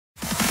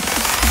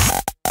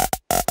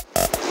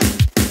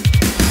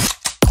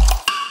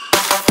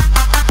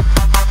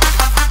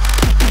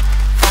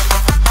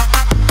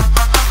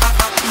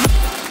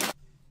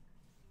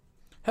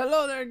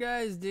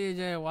guys,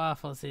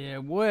 DjWafflez here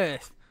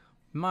with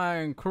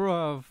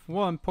Minecraft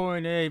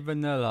 1.8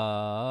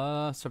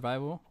 Vanilla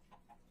Survival.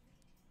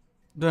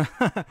 But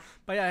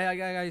yeah,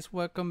 guys,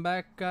 welcome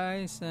back,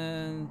 guys.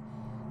 And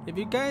if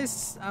you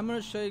guys, I'm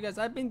gonna show you guys.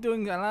 I've been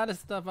doing a lot of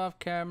stuff off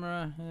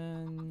camera,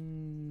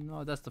 and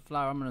oh, that's the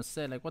flower. I'm gonna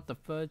say, like, what the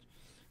fudge.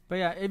 But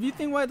yeah, if you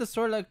think why the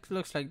sword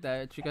looks like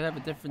that, it's because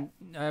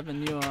I have a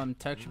new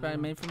texture pack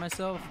made for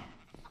myself.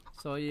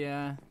 So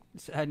yeah,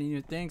 just adding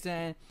new things,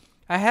 and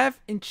I have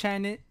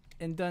enchanted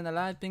and done a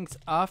lot of things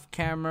off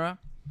camera.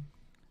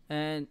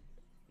 And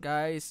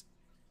guys,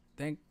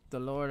 thank the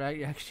Lord,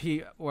 I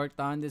actually worked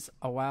on this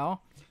a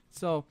while.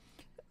 So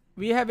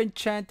we have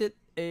enchanted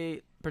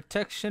a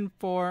protection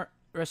for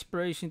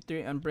respiration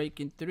 3 and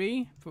breaking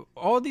 3.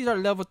 All these are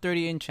level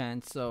 30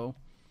 enchants. So,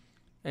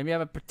 and we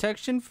have a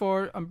protection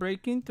for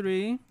unbreaking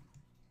 3.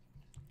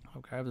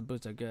 Okay, I have the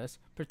boots, I guess.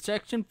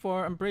 Protection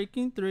for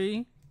unbreaking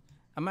 3.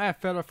 I might have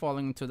feather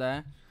falling into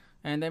that.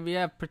 And then we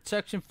have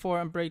protection for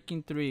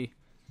unbreaking 3.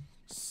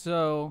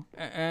 So,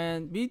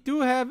 and we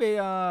do have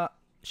a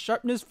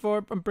sharpness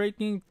for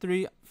unbreaking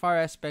 3 fire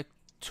aspect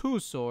 2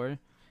 sword,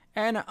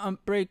 and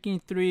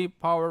unbreaking 3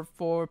 power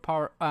 4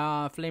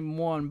 flame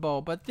 1 bow.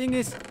 But thing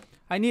is,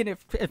 I need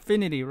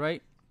infinity,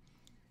 right?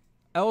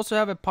 I also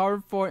have a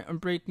power 4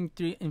 unbreaking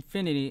 3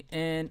 infinity,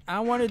 and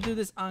I want to do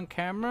this on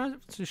camera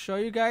to show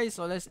you guys.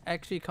 So let's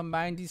actually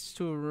combine these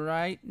two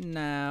right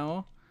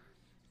now.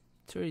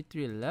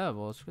 33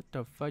 levels. What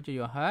the fudge are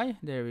you high?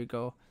 There we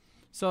go.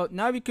 So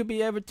now we could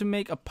be able to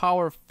make a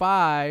power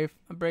 5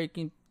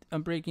 unbreaking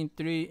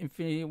 3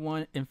 infinity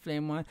 1 and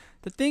flame 1.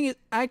 The thing is,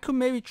 I could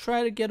maybe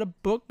try to get a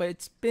book, but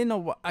it's been a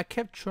while. I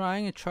kept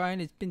trying and trying.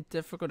 It's been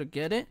difficult to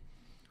get it.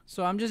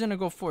 So I'm just gonna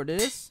go for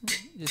this.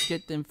 Just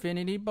get the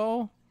infinity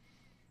bow.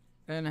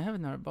 And I have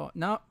another bow.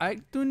 Now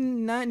I do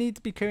not need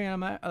to be carrying a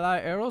lot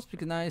of arrows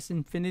because now it's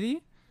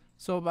infinity.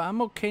 So, but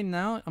I'm okay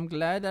now. I'm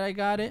glad that I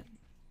got it.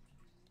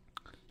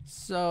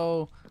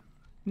 So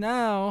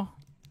now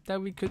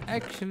that we could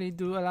actually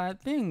do a lot of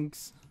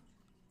things.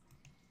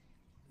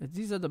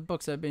 These are the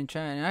books I've been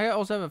trying. I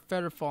also have a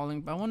feather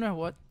falling, but I wonder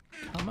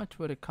how much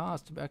would it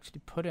cost to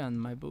actually put it on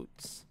my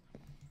boots.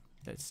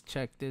 Let's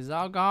check this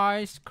out,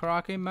 guys.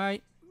 Crockett,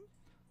 mate.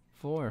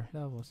 4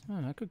 levels.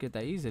 Oh, I could get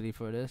that easily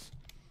for this.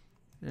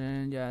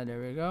 And yeah,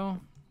 there we go.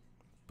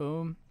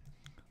 Boom.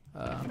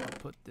 I'm gonna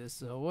put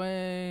this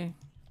away.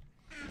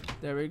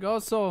 There we go.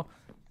 So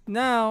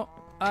now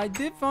I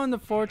did find the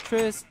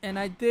fortress, and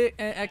I did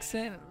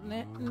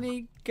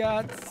accidentally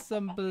got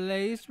some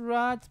blaze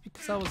rods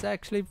because I was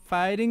actually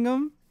fighting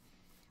them.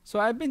 So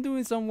I've been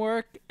doing some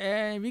work,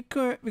 and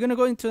we're gonna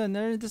go into the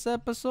Nether this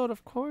episode,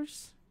 of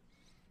course.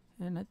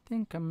 And I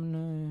think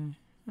I'm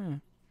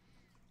gonna.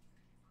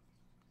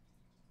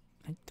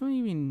 I don't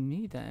even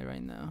need that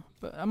right now,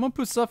 but I'm gonna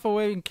put stuff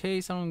away in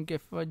case I don't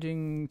get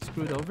fudging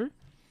screwed over.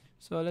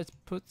 So let's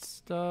put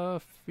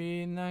stuff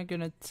we're not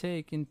gonna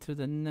take into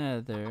the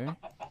Nether.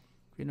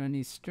 We don't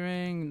need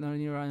string, no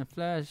need rotten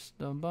flesh,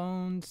 no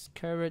bones,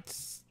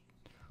 carrots.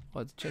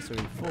 Oh, the chest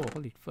already full.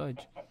 Holy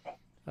fudge.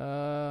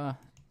 How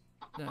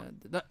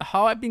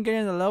I've been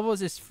getting the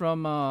levels is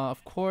from,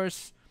 of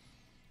course,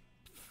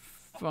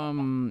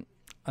 from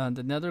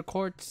the Nether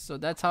quartz. So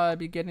that's how I've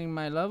been getting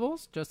my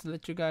levels. Just to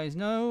let you guys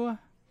know.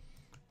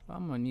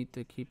 I'm gonna need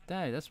to keep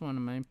that. That's one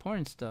of my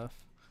important stuff.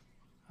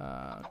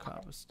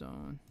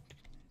 Cobblestone.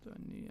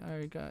 Don't need. I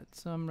already got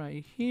some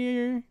right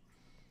here.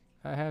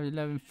 I have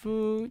 11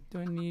 food.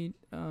 Don't need.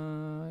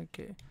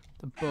 Okay.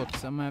 The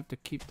books. I'm gonna have to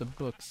keep the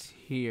books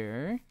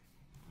here.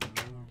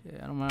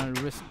 Yeah, I don't want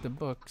to risk the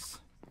books.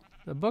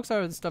 The books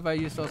are the stuff I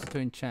use also to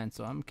enchant,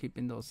 so I'm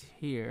keeping those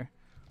here.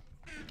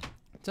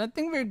 So I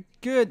think we're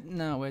good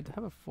now. Wait, do I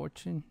have a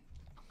fortune?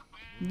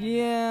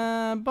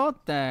 Yeah,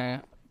 about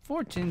that.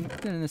 Fortune's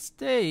gonna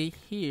stay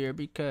here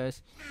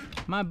because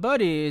my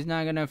buddy is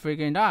not gonna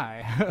freaking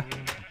die.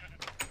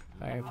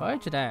 Alright,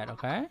 fudge that,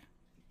 okay?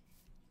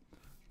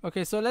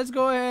 Okay, so let's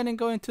go ahead and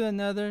go into the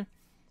Nether,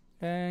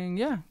 and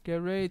yeah,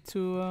 get ready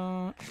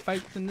to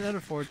fight the Nether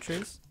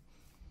fortress,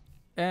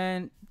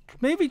 and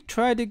maybe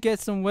try to get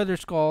some weather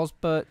skulls.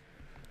 But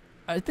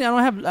I think I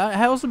don't have.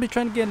 I also been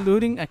trying to get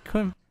looting. I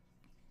couldn't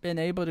been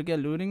able to get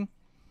looting.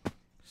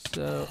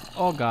 So,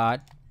 oh god.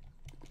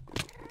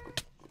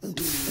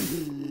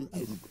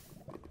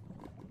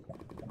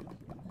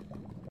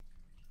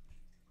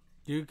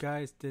 You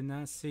guys did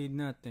not see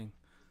nothing.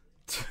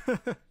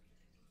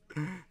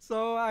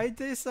 So I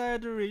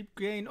decided to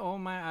regain all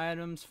my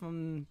items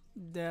from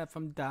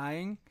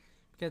dying,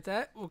 because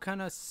that would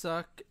kind of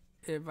suck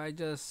if I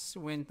just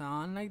went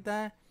on like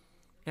that,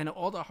 and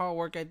all the hard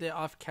work I did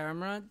off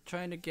camera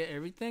trying to get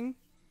everything.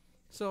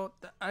 So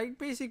I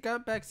basically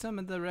got back some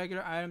of the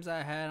regular items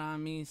I had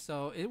on me.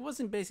 So it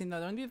wasn't basically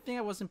the only thing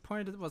I wasn't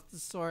pointed was the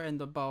sword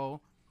and the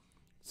bow.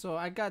 So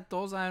I got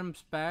those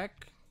items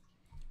back.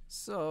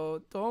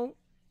 So don't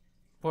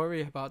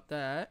worry about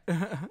that.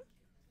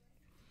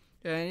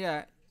 And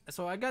yeah,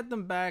 so I got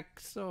them back.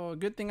 So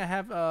good thing I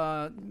have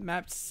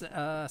maps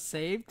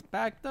saved,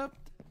 backed up.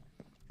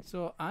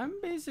 So I'm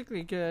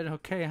basically good.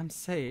 Okay, I'm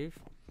safe.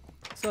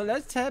 So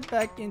let's head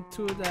back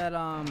into that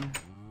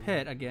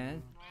pit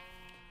again.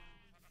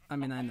 I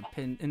mean, not in the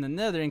pit, in the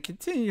Nether, and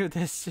continue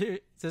this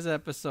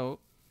episode.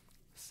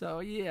 So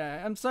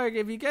yeah, I'm sorry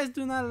if you guys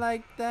do not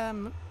like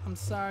them. I'm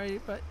sorry,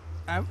 but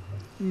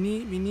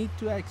we need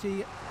to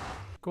actually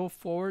go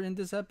forward in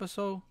this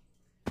episode,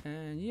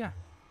 and yeah.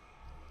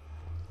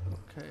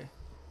 Okay,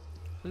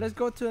 so let's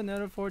go to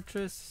another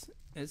fortress.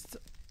 It's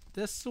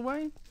this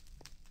way.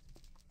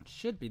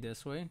 Should be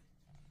this way.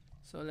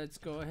 So let's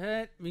go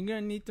ahead. We're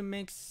gonna need to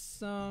make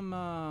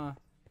some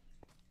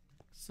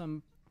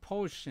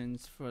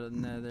potions for the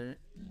Nether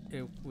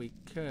if we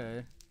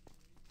could.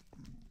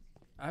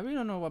 I really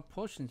don't know what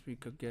potions we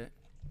could get.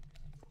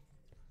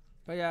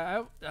 But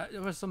yeah,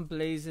 there were some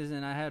blazes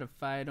and I had to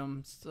fight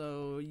them.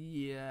 So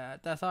yeah,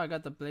 that's how I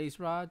got the blaze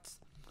rods.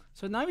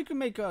 So now we can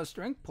make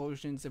strength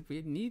potions if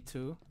we need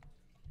to.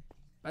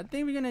 I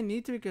think we're gonna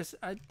need to because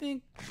I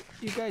think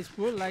you guys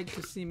would like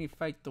to see me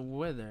fight the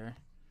Wither.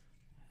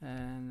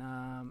 And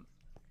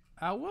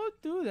I will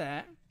do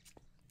that.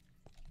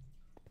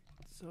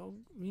 So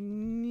we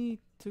need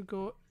to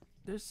go.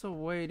 There's a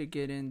way to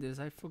get in this.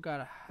 I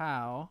forgot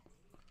how.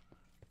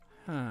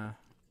 Huh.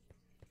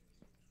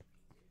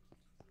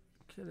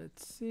 Okay,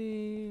 let's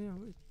see.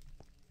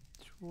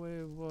 Which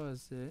way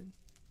was it?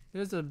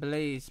 There's a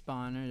blaze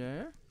spawner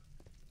there.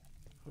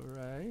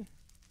 Alright.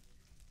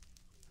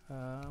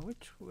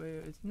 Which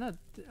way? It's not.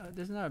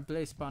 There's not a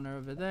blaze spawner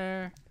over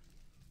there.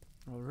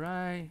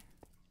 Alright.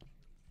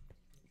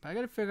 I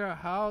gotta figure out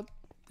how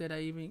did I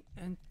even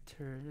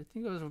enter. I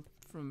think it was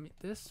from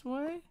this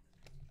way.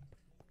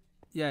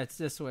 Yeah, it's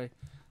this way.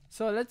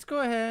 So let's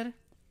go ahead.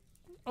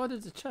 Oh,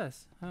 there's a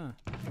chest, huh?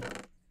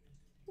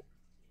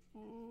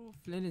 Ooh,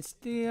 flint and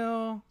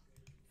steel,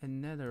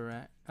 and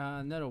nether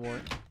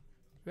wart.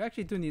 We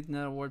actually do need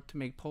nether wart to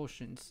make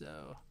potions.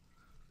 So,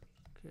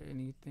 okay,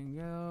 anything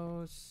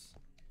else?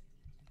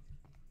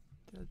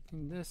 That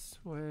thing this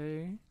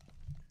way.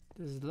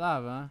 This is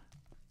lava.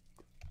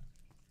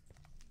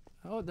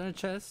 Oh, there's a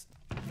chest.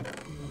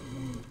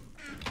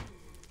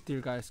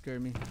 Dear guy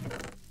scared me.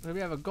 So we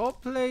have a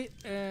gold plate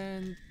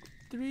and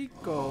 3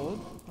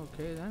 gold.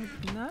 Okay,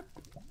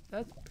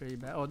 that's pretty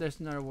bad. Oh, there's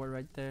another word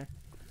right there.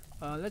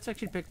 Let's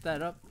actually pick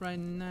that up right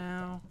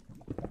now.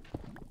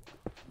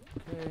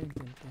 Okay.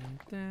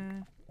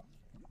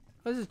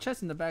 Oh, there's a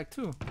chest in the back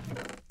too.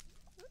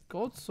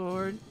 Gold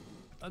sword,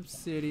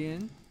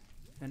 obsidian,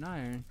 and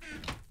iron.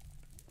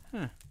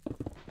 Huh.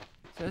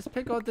 So let's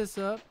pick all this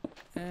up.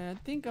 And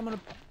I think I'm gonna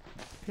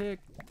pick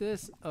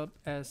this up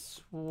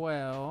as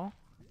well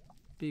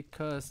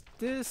because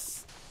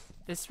this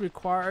is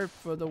required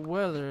for the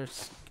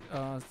weathers.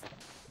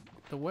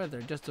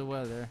 Just the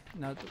weather.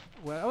 Not the,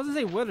 well, I was gonna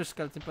say weather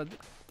skeleton, but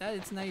that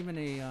it's not even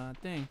a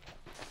thing.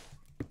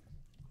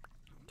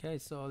 Okay,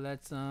 so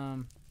let's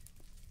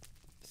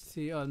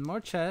see. More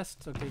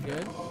chests. Okay,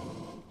 good.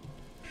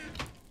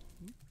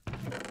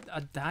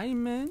 A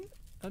diamond,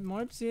 a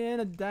more obsidian,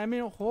 a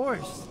diamond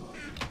horse.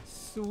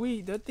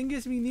 Sweet. The thing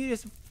is, we need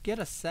is get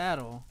a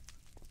saddle,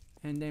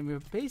 and then we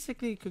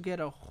basically could get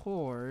a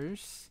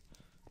horse.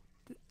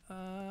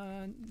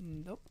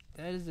 Nope.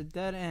 That is a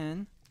dead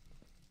end.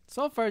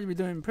 So far, we're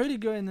doing pretty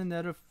good in the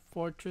Nether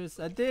fortress.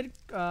 I did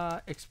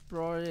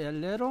explore it a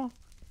little,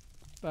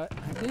 but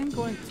I didn't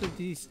go into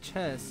these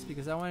chests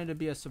because I wanted it to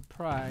be a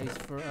surprise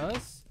for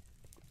us.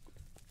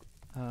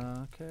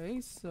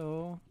 Okay,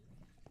 so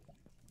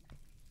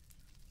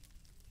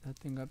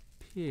nothing up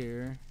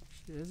here.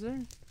 Is there?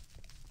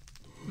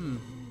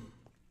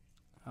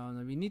 I don't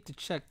know. We need to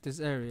check this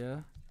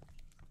area.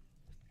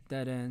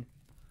 Dead end.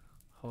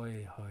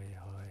 Hoi, hoi,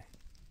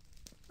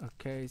 hoi.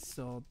 Okay,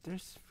 so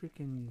there's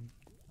freaking.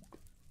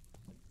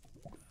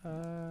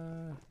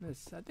 I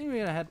think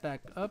we're gonna head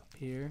back up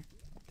here.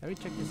 Did we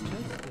check this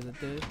chest? Yes, I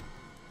did.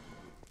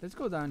 Let's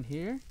go down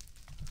here.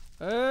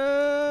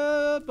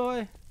 Oh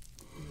boy.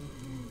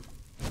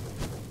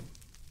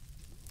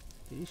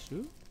 Did he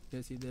shoot?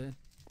 Yes, he did.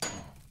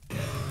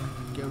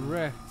 Get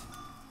wrecked.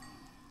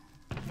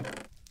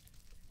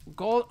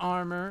 Gold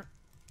armor.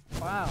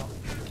 Wow.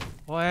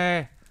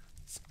 Boy,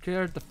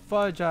 scared the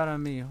fudge out of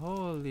me.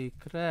 Holy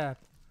crap.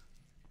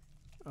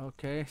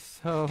 Okay,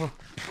 so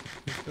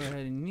let's go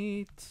ahead and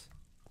eat.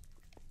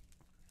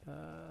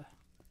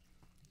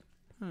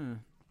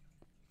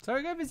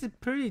 Sorry guys, it's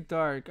pretty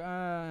dark.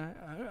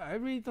 I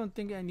really don't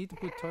think I need to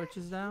put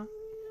torches down.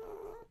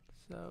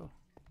 So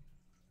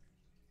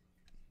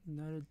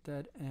another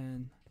dead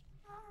end.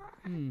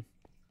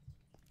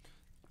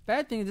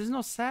 Bad thing, there's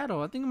no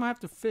saddle. I think I'm gonna have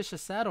to fish a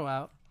saddle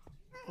out.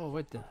 Oh,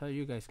 where the hell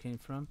you guys came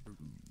from?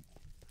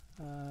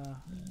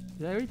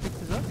 Did I already pick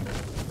this up?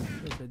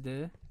 Yes, I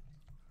did.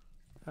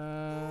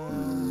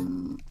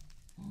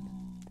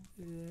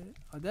 Yeah.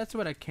 Oh, that's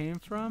where I came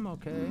from.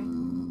 Okay.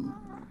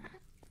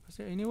 Was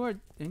there anywhere?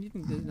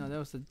 Anything? No, that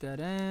was a dead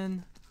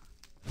end.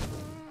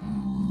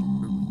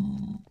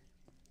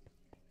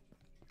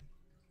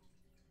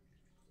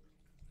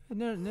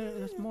 And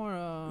there's more.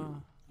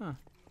 Huh.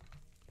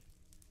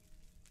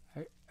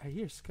 I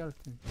hear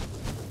skeleton.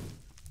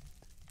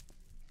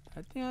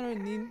 I think I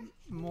don't need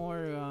more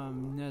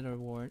nether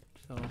wart.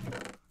 So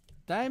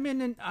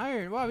diamond and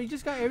iron. Wow, we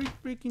just got every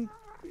freaking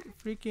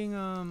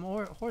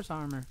horse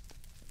armor.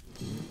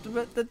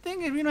 But the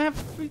thing is, we don't have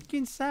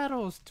freaking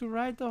saddles to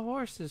ride the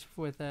horses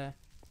with that.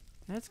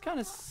 That's kind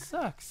of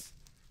sucks.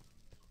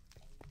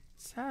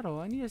 Saddle.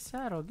 I need a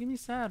saddle. Give me a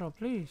saddle,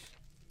 please.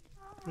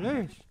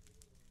 Please.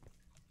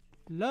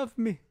 Love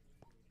me.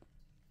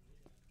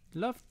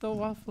 Love the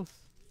waffles.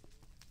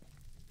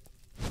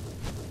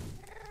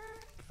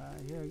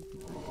 Here.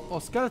 Oh,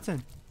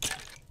 skeleton.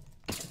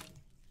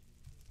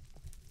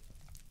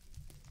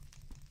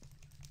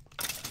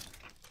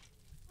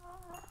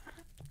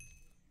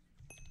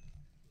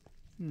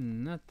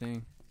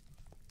 Nothing.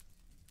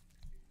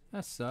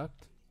 That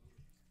sucked.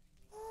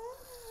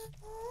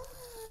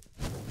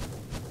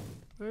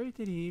 Where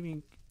did he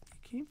even...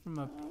 He came from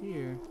up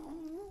here.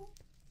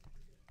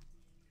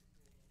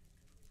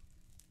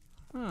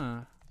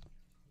 Huh.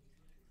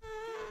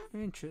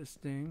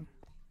 Interesting.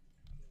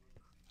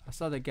 I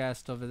saw the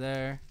ghast over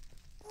there.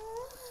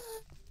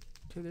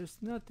 Okay, there's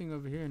nothing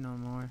over here no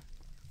more.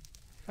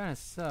 Kinda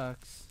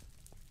sucks.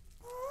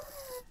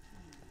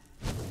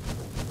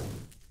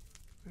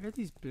 Where are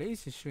these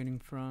blazes shooting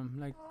from?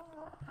 Like,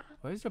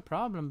 what is the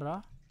problem,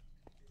 brah?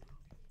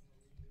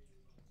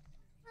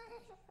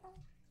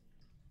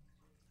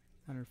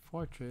 Another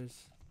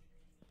fortress.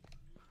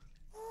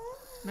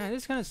 Man,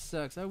 this kinda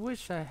sucks. I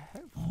wish I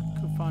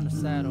could find a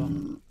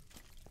saddle.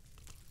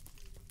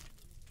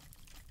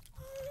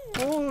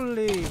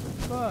 Holy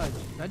fudge!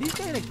 Are these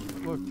guys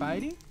like were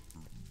fighting?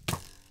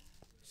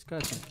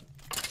 Disgusting.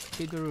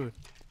 Feed the root.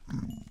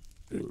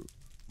 I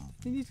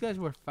think these guys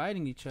were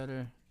fighting each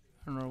other.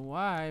 I don't know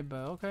why,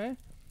 but okay.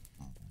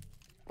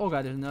 Oh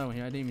god, there's another one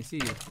here. I didn't even see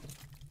you.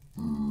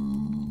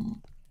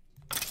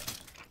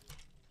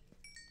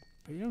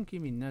 But you don't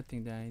give me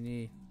nothing that I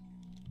need.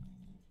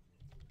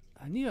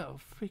 I need a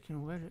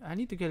freaking weather. I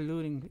need to get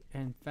looting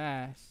and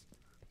fast.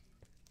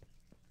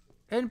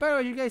 And by the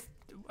way, you guys,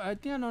 I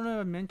think I don't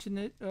know if I mentioned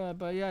it,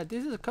 but yeah,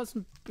 this is a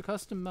custom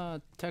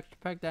texture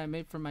pack that I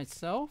made for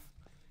myself.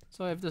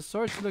 So if the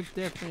swords look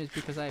different, it's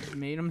because I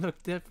made them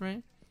look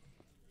different.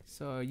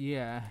 So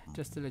yeah,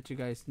 just to let you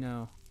guys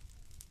know.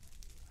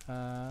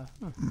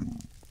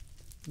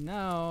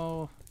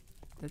 Now,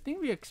 I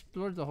think we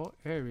explored the whole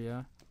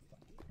area.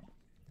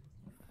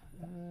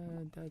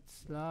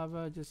 That's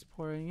lava just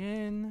pouring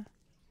in.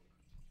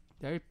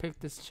 Did I already pick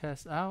this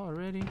chest out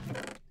already?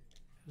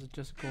 There's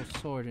just a gold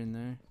sword in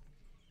there.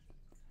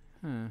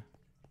 Huh.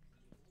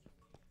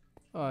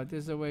 Oh, this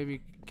is the way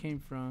we came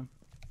from.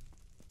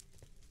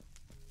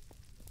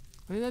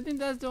 But I think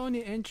that's the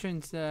only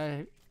entrance that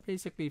I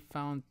basically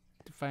found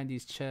to find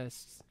these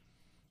chests.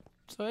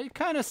 So it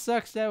kind of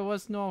sucks that there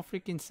was no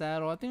freaking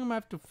saddle. I think I'm gonna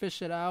have to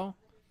fish it out.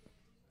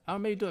 I'll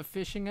maybe do a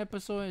fishing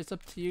episode. It's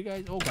up to you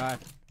guys. Oh god.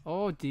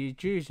 Oh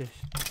Jesus.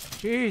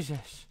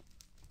 Jesus.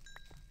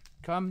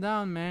 Calm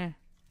down, man.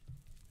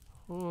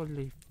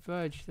 Holy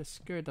fudge. That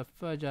scared the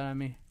fudge out of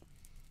me.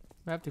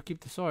 I have to keep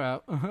the sword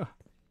out.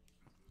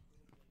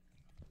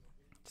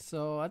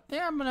 So I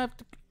think I'm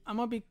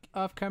gonna be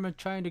off camera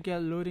trying to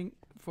get looting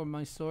for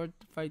my sword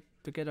to fight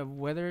to get a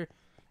wither.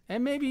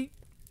 And maybe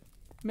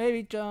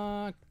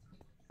no,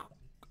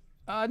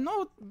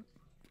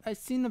 I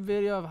seen a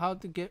video of how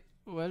to get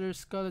wither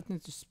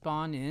skeletons to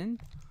spawn in.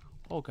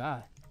 Oh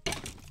god.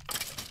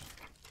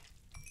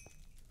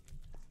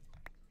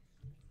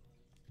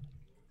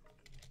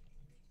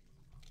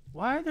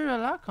 Why are there a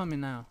lot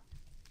coming now?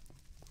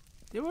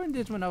 They weren't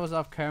this when I was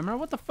off camera.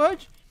 What the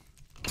fudge?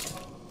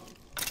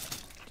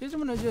 This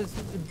one just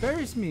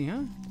embarrassed me,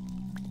 huh?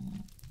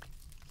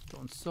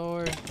 Stone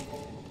sword.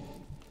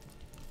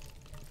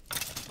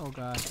 Oh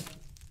god.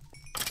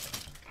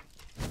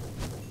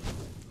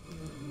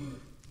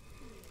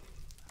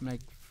 I'm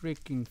like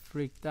freaking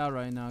freaked out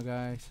right now,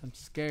 guys. I'm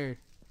scared.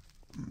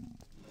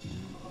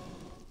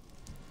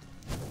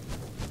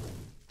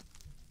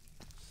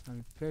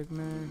 Some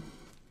pigment.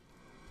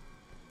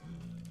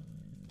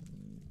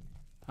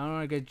 I don't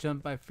want to get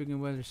jumped by freaking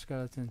wither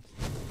skeletons.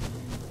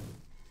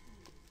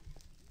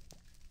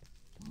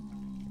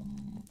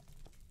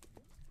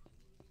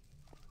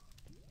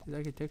 Did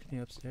that get takes me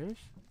upstairs?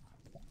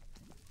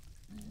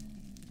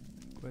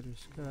 Wither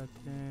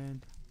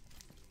skeleton.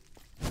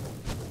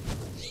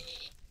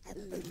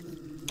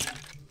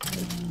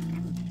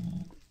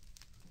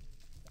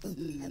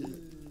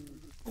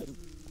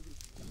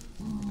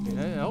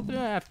 Okay, I hope they're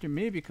not after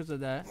me because of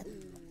that.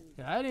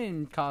 Yeah, I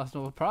didn't cause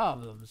no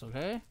problems,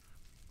 okay?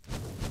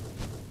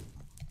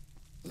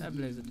 That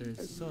blazer there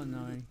is so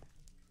annoying.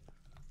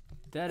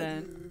 Dead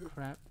end.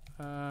 Crap.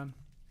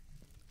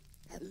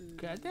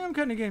 Okay, I think I'm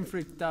kind of getting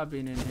freaked out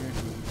being in here.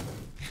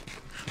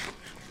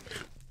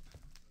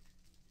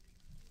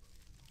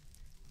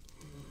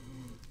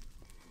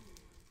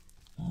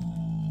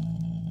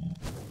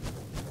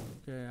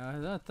 Okay,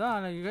 I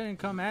thought like, you didn't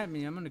come at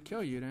me. I'm gonna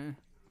kill you then.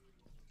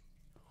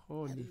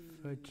 Holy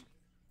fudge.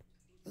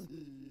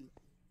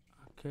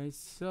 Okay,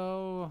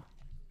 so...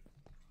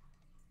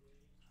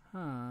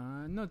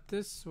 No,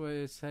 this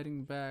way is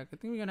heading back. I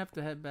think we're gonna have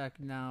to head back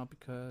now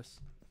because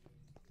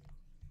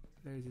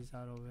Blaze is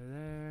out over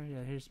there.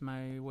 Yeah, here's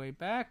my way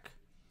back.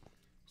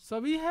 So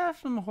we have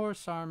some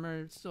horse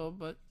armor,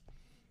 but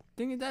I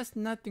think that's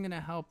nothing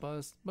gonna help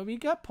us. But we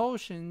got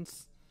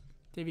potions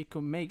that we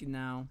could make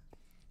now.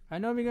 I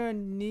know we're gonna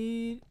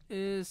need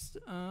is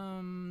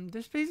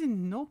there's basically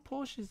no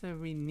potions that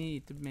we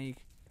need to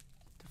make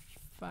to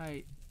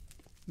fight.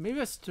 Maybe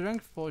a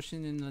strength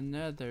potion in the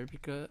Nether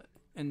because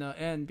in the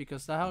end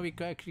because that's how we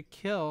could actually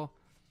kill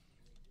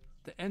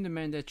the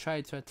Enderman that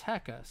tried to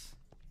attack us.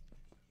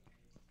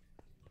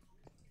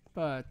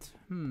 But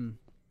okay,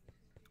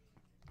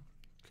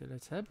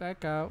 let's head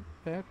back out.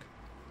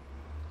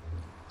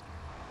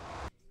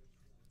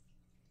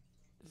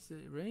 Is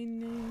it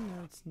raining?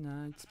 No, it's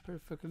not. It's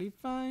perfectly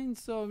fine.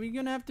 So we're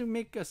gonna have to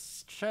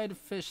try to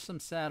fish some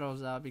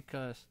saddles out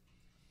because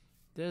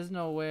there's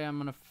no way I'm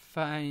gonna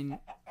find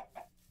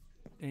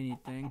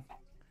anything.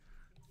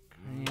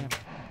 Yeah.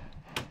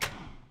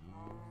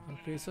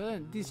 Okay, so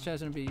these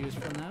chests are gonna be used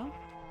for now.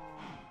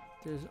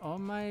 There's all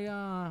my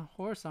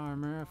horse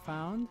armor I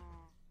found.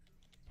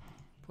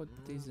 Put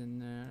these in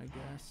there, I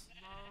guess.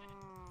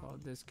 Oh,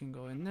 this can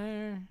go in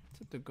there.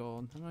 Except the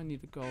gold. I don't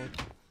need the gold.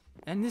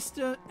 And this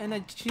still an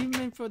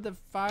achievement for the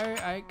fire.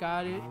 I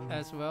got it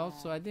as well.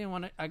 So I didn't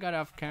want to. I got it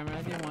off camera.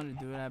 I didn't want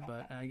to do that,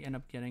 but I ended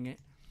up getting it.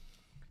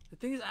 The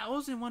thing is, I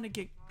also want to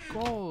get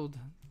gold,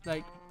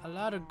 like a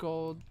lot of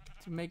gold,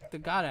 to make the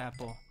God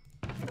Apple.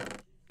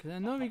 Cause I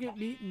know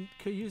we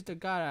could use the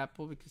God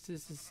Apple because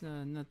this is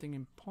nothing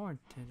important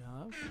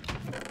of.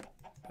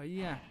 But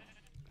yeah,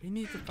 we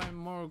need to find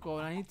more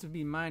gold. I need to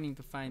be mining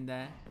to find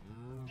that.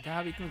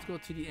 Now we can go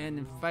to the end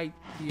and fight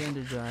the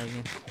Ender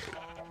Dragon.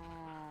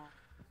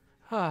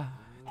 Ah,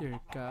 dear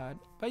God.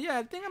 But yeah,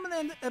 I think I'm gonna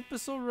end the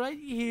episode right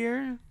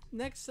here.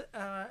 Next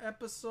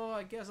episode,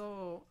 I guess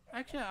I'll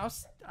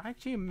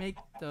actually make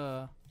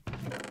the.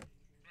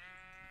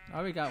 I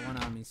already got one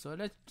on me, so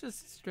let's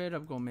just straight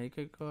up go make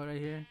it. Go right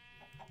here.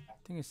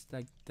 I think it's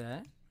like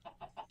that.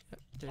 Yep,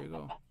 there you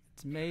go.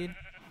 It's made.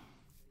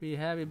 We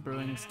have a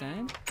brewing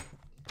stand.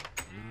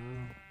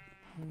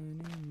 We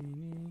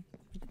can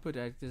put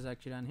this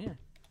actually down here.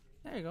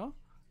 There you go.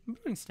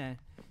 Brewing stand.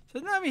 So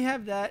now we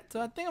have that.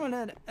 So I think I'm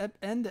gonna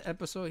end the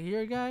episode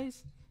here,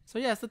 guys. So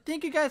yeah, so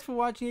thank you guys for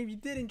watching. If you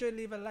did enjoy,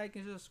 leave a like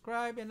and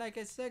subscribe. And like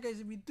I said, guys,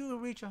 if we do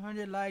reach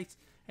 100 likes,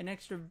 an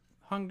extra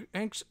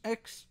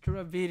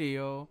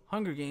video,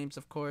 Hunger Games,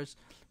 of course,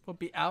 will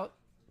be out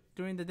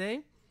during the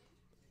day.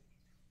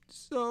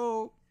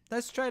 So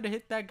let's try to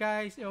hit that,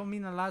 guys. It will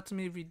mean a lot to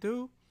me if we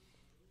do.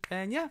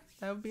 And yeah,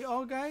 that will be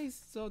all,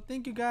 guys. So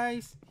thank you,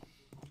 guys.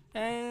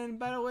 And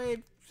by the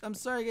way, I'm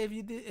sorry if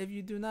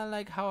you do not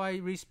like how I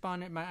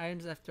respawned my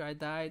items after I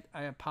died.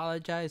 I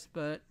apologize,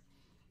 but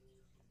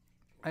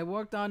I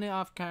worked on it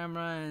off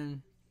camera,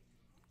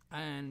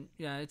 and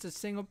yeah, it's a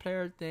single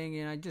player thing,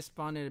 and I just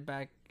spawned it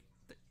back.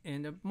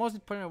 And the most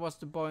important was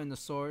the bow and the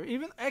sword.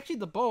 Even actually,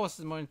 the bow was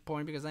the most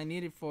important because I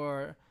need it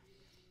for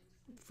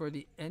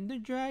the Ender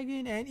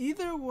Dragon. And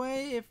either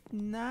way, if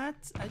not,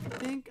 I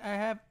think I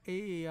have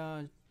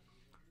a.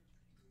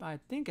 I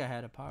think I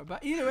had a power,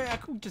 but either way, I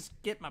could just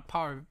get my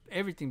power,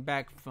 everything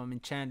back from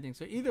enchanting.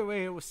 So either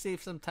way, it will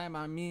save some time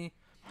on me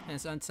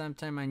and some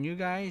time on you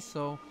guys.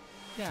 So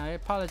yeah, I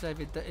apologize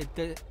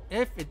if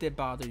it did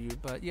bother you,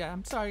 but yeah,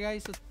 I'm sorry,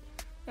 guys. So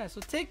yeah,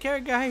 so take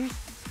care, guys.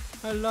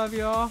 I love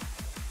you all,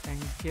 and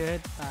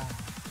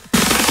goodbye.